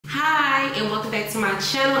and welcome back to my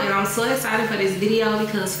channel. And I'm so excited for this video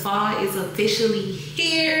because fall is officially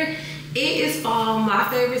here. It is fall, my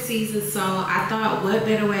favorite season, so I thought what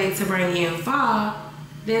better way to bring in fall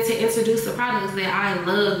than to introduce the products that I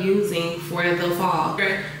love using for the fall.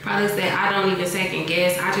 Products that I don't even second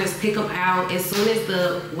guess. I just pick them out as soon as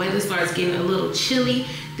the weather starts getting a little chilly.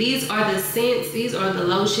 These are the scents, these are the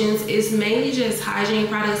lotions. It's mainly just hygiene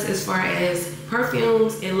products as far as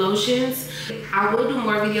perfumes and lotions. I will do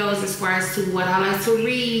more videos as far as to what I like to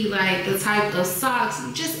read, like the type of socks,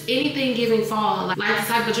 just anything giving fall. Like the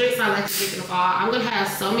type of drinks I like to drink in the fall. I'm gonna have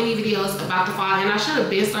so many videos about the fall, and I should have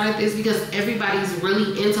been started this because everybody's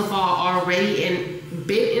really into fall already and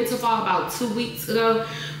been into fall about 2 weeks ago.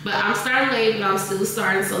 But I'm starting late, but I'm still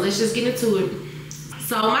starting, so let's just get into it.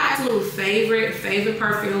 So my absolute favorite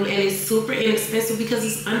perfume, and it's super inexpensive because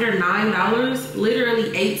it's under $9,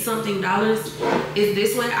 literally $8 something, is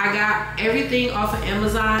this one. I got everything off of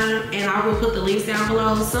Amazon, and I will put the links down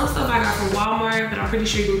below. Some stuff I got from Walmart, but I'm pretty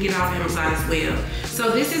sure you can get it off Amazon as well. So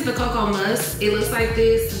this is the Cocoa Musk. It looks like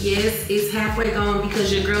this. Yes, it's halfway gone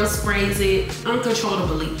because your girl sprays it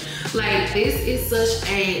uncontrollably. Like, this is such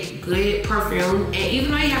a good perfume, and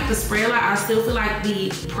even though you have to spray a lot, I still feel like the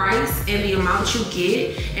price and the amount you get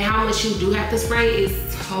and how much you do have to spray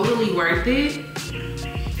is totally worth it.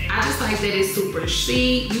 I just like that it's super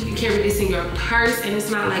chic. You can carry this in your purse and it's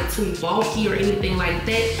not like too bulky or anything like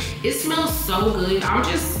that. It smells so good.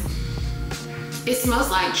 It smells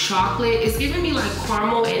like chocolate. It's giving me like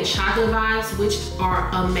caramel and chocolate vibes, which are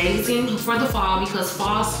amazing for the fall because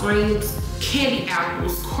fall screams candy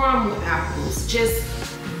apples, caramel apples, just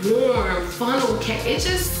warm funnel cake. It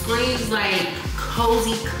just screams like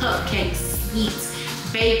cozy cupcakes, sweets,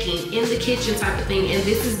 baking in the kitchen type of thing, and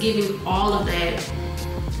this is giving all of that.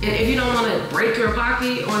 And if you don't want to break your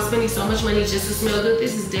pocket on spending so much money just to smell good,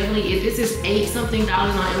 this is definitely it. This is $8 something on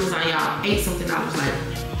Amazon, y'all. $8 something. Like,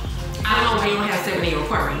 I don't know why you don't have 7 in your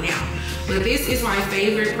cart right now, but this is my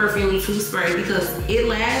favorite perfume to spray because it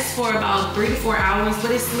lasts for about 3 to 4 hours,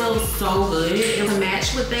 but it smells so good. And to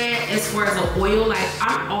match with that, as far as an oil, like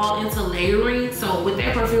I'm all into layering. So with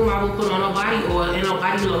that perfume, I will put on a body oil and a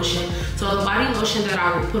body lotion. So the body lotion that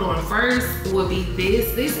I would put on first would be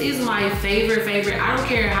this. This is my favorite. I don't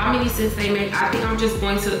care how many scents they make. I think I'm just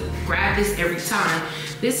going to grab this every time.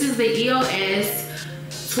 This is the EOS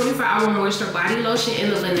 24-hour moisture body lotion in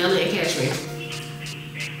the vanilla and cashmere.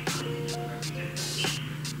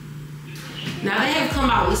 Now they have come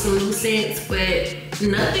out with some new scents, but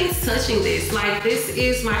nothing's touching this. Like, this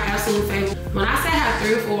is my absolute favorite. When I say I have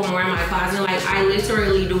 3 or 4 more in my closet, like I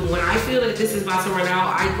literally do. When I feel that this is about to run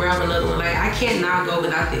out, I grab another one. Like, I cannot go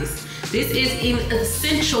without this. This is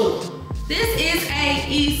essential. This is a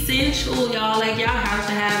essential, y'all. Like, y'all have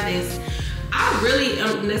to have this. I really,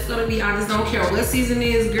 let's gonna be honest, don't care what season it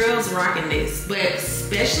is, girls rocking this. But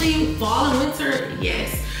especially fall and winter,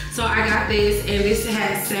 yes. So I got this, and this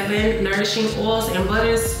has 7 nourishing oils and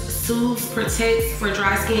butters, soothes, protects for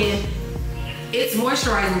dry skin. It's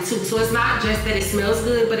moisturizing too, so it's not just that it smells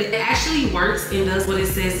good, but it actually works and does what it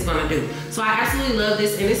says it's gonna do. So I absolutely love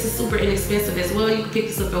this, and this is super inexpensive as well. You can pick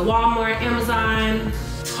this up at Walmart, Amazon,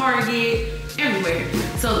 Target, everywhere.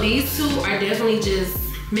 So these two are definitely just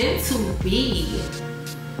meant to be.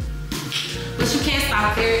 But you can't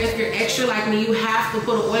stop there. If you're extra like me, you have to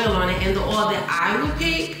put an oil on it, and the oil that I would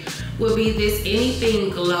pick would be this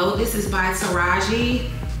Anything Glow. This is by Taraji,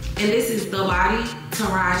 and this is the body,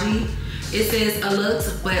 Taraji. It says a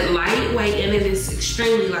luxe but lightweight, and it is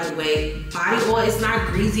extremely lightweight. Body oil is not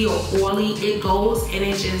greasy or oily. It goes and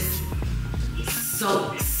it just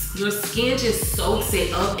soaks. Your skin just soaks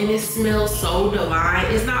it up, and it smells so divine.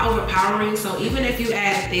 It's not overpowering, so even if you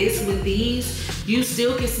add this with these, you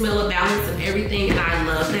still can smell a balance of everything, and I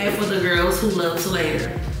love that for the girls who love to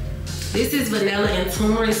layer. This is vanilla and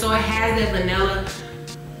turmeric, so it has that vanilla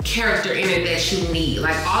character in it that you need.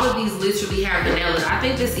 Like, all of these literally have vanilla. I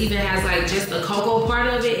think this even has like just the cocoa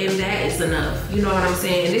part of it, and that is enough. You know what I'm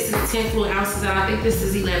saying? And this is 10 fluid ounces, and I think this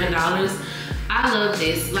is $11. I love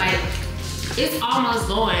this. Like, it's almost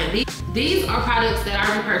gone. These are products that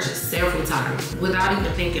I repurchased several times without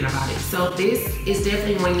even thinking about it. So this is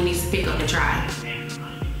definitely one you need to pick up and try.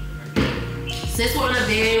 Since we're on a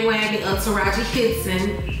bandwagon of Taraji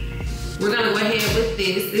Henson, we're gonna go ahead with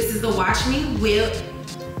this. This is the Watch Me Whip.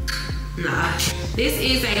 This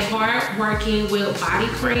is a hard-working whip body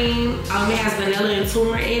cream. It has vanilla and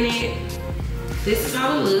turmeric in it. This is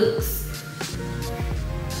how it looks.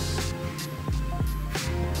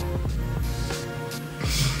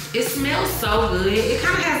 It smells so good. It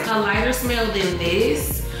kind of has a lighter smell than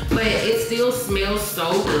this, but it still smells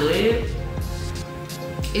so good.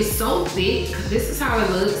 It's so thick. This is how it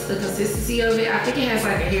looks, the consistency of it. I think it has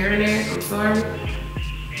like a hair in there, I'm sorry.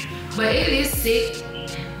 But it is thick.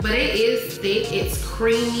 But it is thick, it's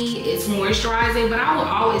creamy, it's moisturizing, but I will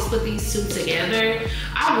always put these two together.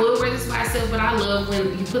 I would wear this by itself, but I love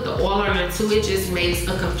when you put the oil on it too. It just makes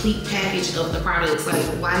a complete package of the products. Like,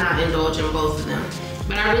 why not indulge in both of them?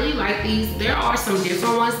 But I really like these. There are some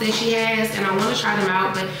different ones that she has, and I want to try them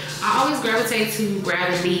out, but I always gravitate to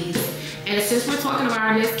grabbing these. And since we're talking about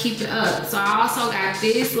her, let's keep it up. So I also got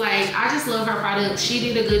this. Like, I just love her products. She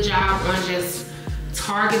did a good job on just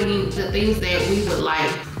targeting the things that we would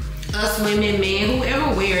like. Us women, men,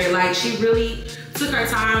 whoever wear it. Like, she really took her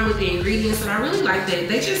time with the ingredients, and I really like that.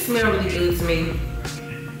 They just smell really good to me.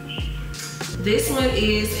 This one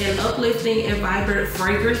is an uplifting and vibrant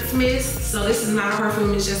fragrance mist. So this is not a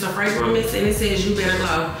perfume, it's just a fragrance mist, and it says you better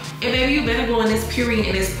glow. And baby, you better glow in this period,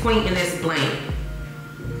 and this point, and this blank.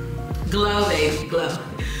 Glow, baby, glow.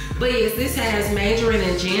 But yes, this has marjoram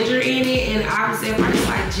and ginger in it, and obviously if I just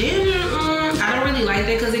like ginger, I don't really like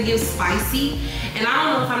that because it gives spicy. And I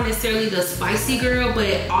don't know if I'm necessarily the spicy girl,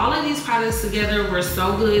 but all of these products together were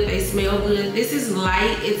so good. They smell good. This is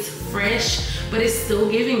light, it's fresh, but it's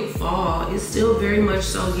still giving fall. It's still very much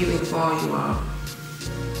so giving fall, you all.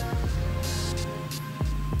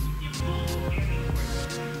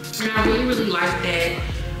 And I really, really like that.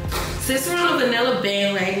 Since we're on a vanilla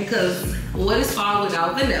bandwagon, because what is fall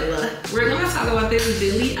without vanilla? We're gonna talk about this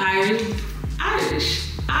Billie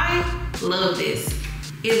Irish. I love this.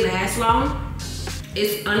 It lasts long.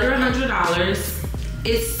 It's under $100.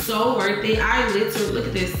 It's so worth it. Look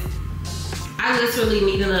at this. I literally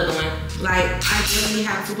need another one. Like, I definitely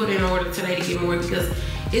have to put in order today to get more because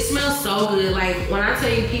it smells so good. Like, when I tell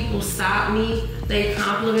you people stop me, they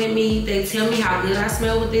compliment me, they tell me how good I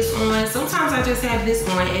smell with this on. Sometimes I just have this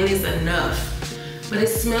on and it's enough. But it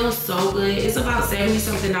smells so good. It's about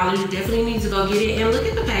 $70-something. You definitely need to go get it. And look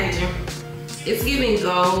at the packaging. It's giving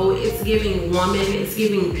gold, it's giving woman, it's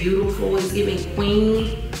giving beautiful, it's giving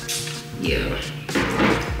queen. Yeah.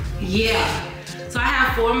 So I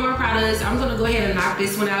have 4 more products. I'm gonna go ahead and knock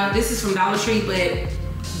this one out. This is from Dollar Tree, but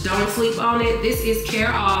don't sleep on it. This is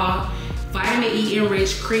Care All Vitamin E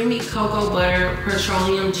Enriched Creamy Cocoa Butter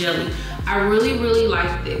Petroleum Jelly. I really, really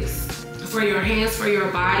like this. For your hands, for your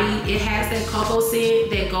body, it has that cocoa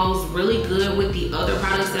scent that goes really good with the other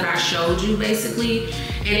products that I showed you basically.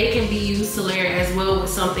 And it can be used to layer as well with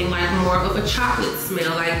something like more of a chocolate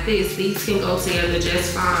smell like this. These can go together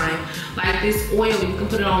just fine. Like this oil, you can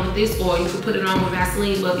put it on with this oil, you can put it on with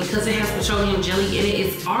Vaseline, but because it has petroleum jelly in it,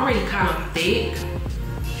 it's already kind of thick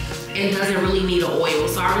and doesn't really need an oil.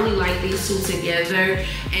 So I really like these two together.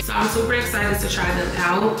 And so I'm super excited to try them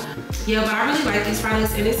out. Yeah, but I really like these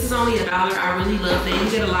products, and this is only $1. I really love that.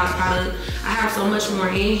 You get a lot of product. I have so much more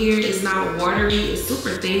in here. It's not watery, it's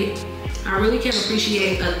super thick. I really can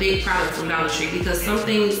appreciate a thick product from Dollar Tree because some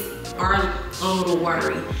things are a little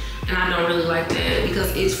watery, and I don't really like that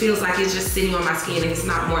because it feels like it's just sitting on my skin and it's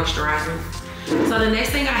not moisturizing. So the next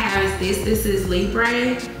thing I have is this. This is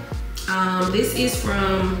Libre. This is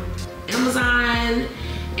from Amazon.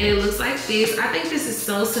 And it looks like this. I think this is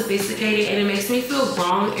so sophisticated and it makes me feel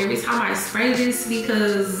wrong every time I spray this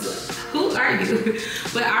because who are you?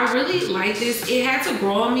 But I really like this. It had to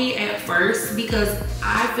grow on me at first because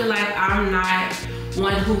I feel like I'm not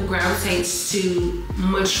one who gravitates to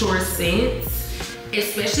mature scents,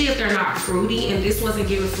 especially if they're not fruity, and this wasn't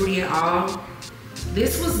giving fruity at all.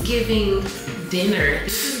 This was giving dinner.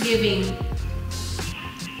 This is giving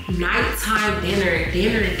nighttime dinner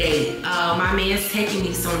date. My man's taking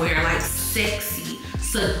me somewhere like sexy,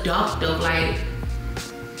 seductive, like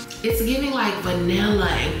it's giving like vanilla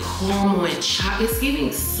and caramel and chocolate. It's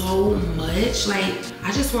giving so much. Like,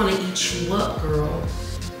 I just want to eat you up, girl.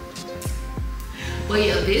 But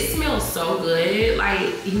yeah, this smells so good.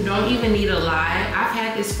 Like, you don't even need a lot. I've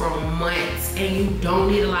had this for months and you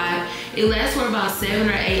don't need a lot. It lasts for about 7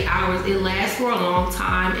 or 8 hours. It lasts for a long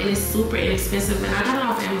time and it's super inexpensive. And I got it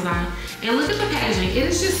off Amazon. And look at the packaging. It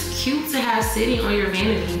is just cute to have sitting on your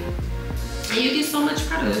vanity. And you get so much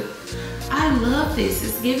product. I love this.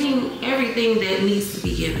 It's giving everything that needs to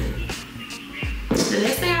be given. The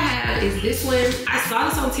next thing I have is this one. I saw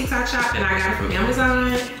this on TikTok Shop and I got it from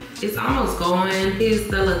Amazon. It's almost going. It's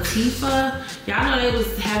the Latifah. Y'all know they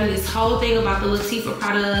was having this whole thing about the Latifah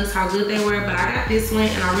products, how good they were, but I got this one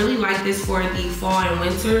and I really like this for the fall and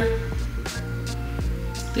winter.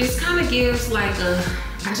 This kind of gives like a,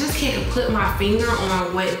 I just can't put my finger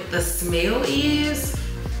on what the smell is.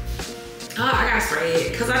 Oh, I gotta spray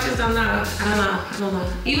it because I just don't know. I don't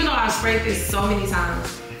know. Even though I've sprayed this so many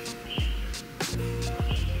times.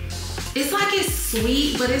 It's like it's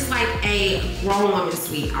sweet, but it's like a grown woman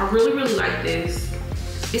sweet. I really, really like this.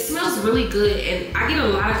 It smells really good, and I get a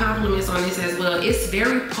lot of compliments on this as well. It's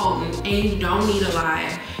very potent, and you don't need a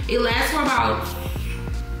lot. It lasts for about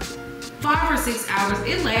 5 or 6 hours.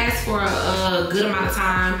 It lasts for a good amount of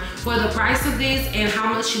time. For the price of this and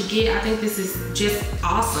how much you get, I think this is just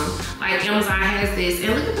awesome. Like, Amazon has this,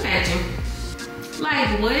 and look at the packaging.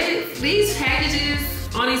 Like, what? These packages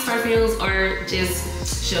on these perfumes are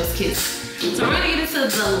just chef's kiss. So I'm gonna get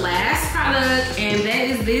into the last product, and that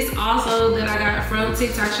is this also that I got from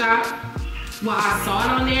TikTok Shop. Well, I saw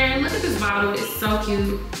it on there. Look at this bottle, it's so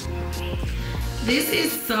cute. This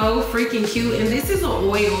is so freaking cute, and this is an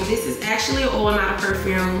oil. This is actually an oil, not a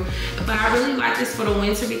perfume. But I really like this for the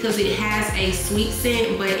winter because it has a sweet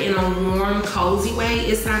scent, but in a warm, cozy way.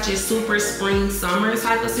 It's not just super spring, summer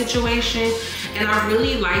type of situation. And I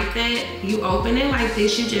really like that. You open it like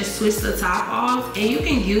this, you just twist the top off, and you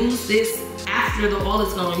can use this after the oil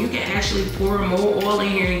is gone. You can actually pour more oil in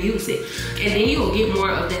here and use it. And then you'll get more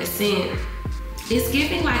of that scent. It's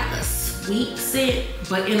giving like a sweet scent,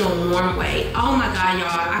 but in a warm way. Oh my God, y'all.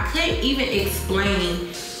 I couldn't even explain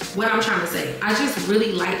what I'm trying to say. I just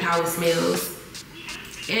really like how it smells.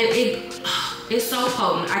 And it's so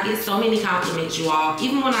potent. I get so many compliments, you all.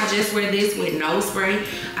 Even when I just wear this with nose spray,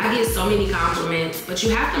 I get so many compliments. But you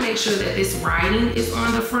have to make sure that this writing is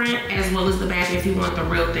on the front as well as the back if you want the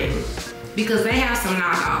real thing. Because they have some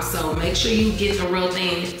knockoffs, so make sure you get the real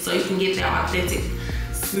thing so you can get that authentic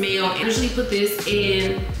smell. I usually put this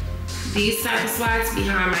in these type of spots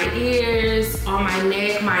behind my ears, on my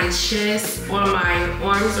neck, my chest, on my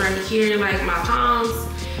arms right here, like my palms.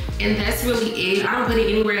 And that's really it. I don't put it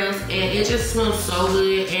anywhere else, and it just smells so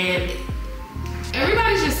good, and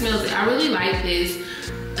everybody just smells it. I really like this.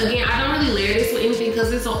 Again, I don't really layer this with anything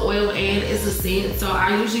because it's an oil and it's a scent, so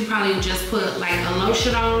I usually probably just put like a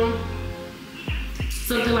lotion on,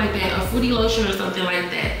 something like that, a fruity lotion or something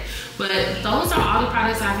like that. But those are all the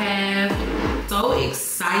products I have. So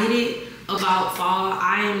excited about fall.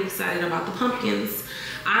 I am excited about the pumpkins.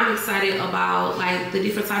 I'm excited about like the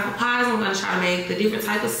different type of pies I'm gonna try to make, the different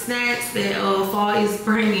type of snacks that fall is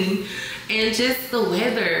bringing, and just the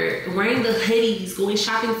weather, wearing the hoodies, going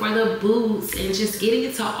shopping for the boots, and just getting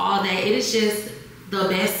into all that. It is just the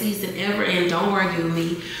best season ever, and don't argue with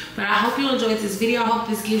me. But I hope you enjoyed this video. I hope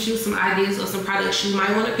this gives you some ideas or some products you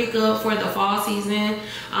might want to pick up for the fall season.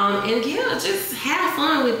 And yeah, just have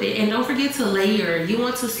fun with it, and don't forget to layer. You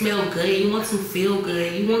want to smell good, you want to feel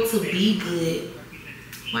good, you want to be good.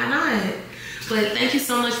 Why not? But thank you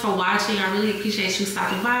so much for watching. I really appreciate you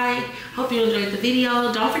stopping by. Hope you enjoyed the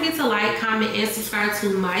video. Don't forget to like, comment, and subscribe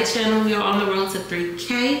to my channel. We are on the road to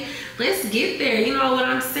 3K. Let's get there. You know what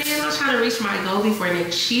I'm saying? I'm trying to reach my goal before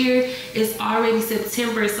next year. It's already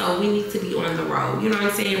September, so we need to be on the road. You know what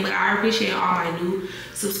I'm saying? But I appreciate all my new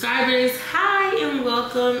subscribers. Hi and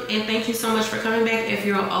welcome. And thank you so much for coming back. If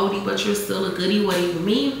you're an oldie but you're still a goodie, what do you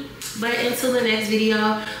mean? But until the next video,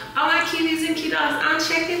 all my KeyBees and KeyDogs, I'm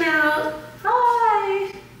checking out.